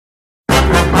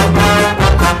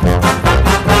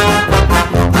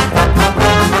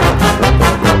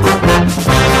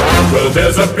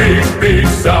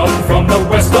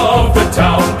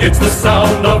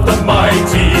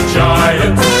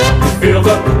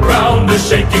is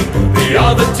shaking, the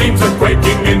other teams are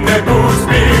quaking in their boots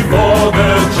before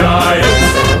the Giants.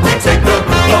 We take the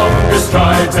longest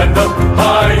strides and the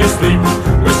highest leap.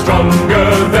 We're stronger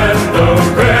than the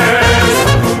rest.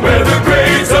 We're the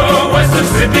greater Western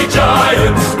Sydney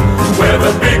Giants. We're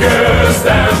the biggest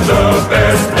and the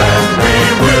best, and we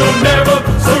will never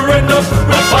surrender.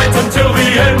 We'll fight until the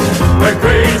end. We're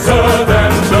greater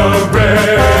than the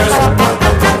rest.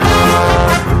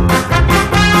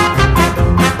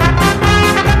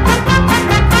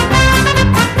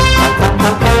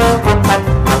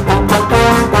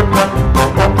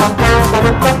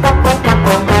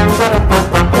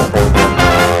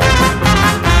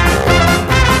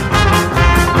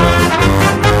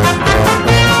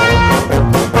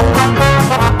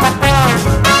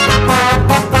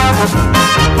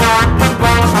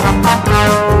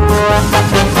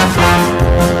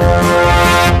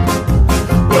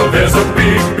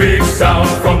 Big sound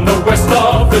from the west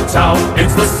of the town.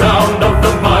 It's the sound of the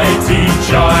mighty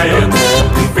Giants.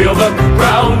 You feel the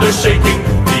ground is shaking,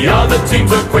 the other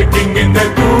teams are quaking in their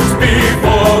boots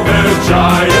before the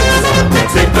Giants. They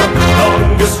take the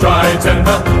longest strides and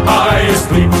the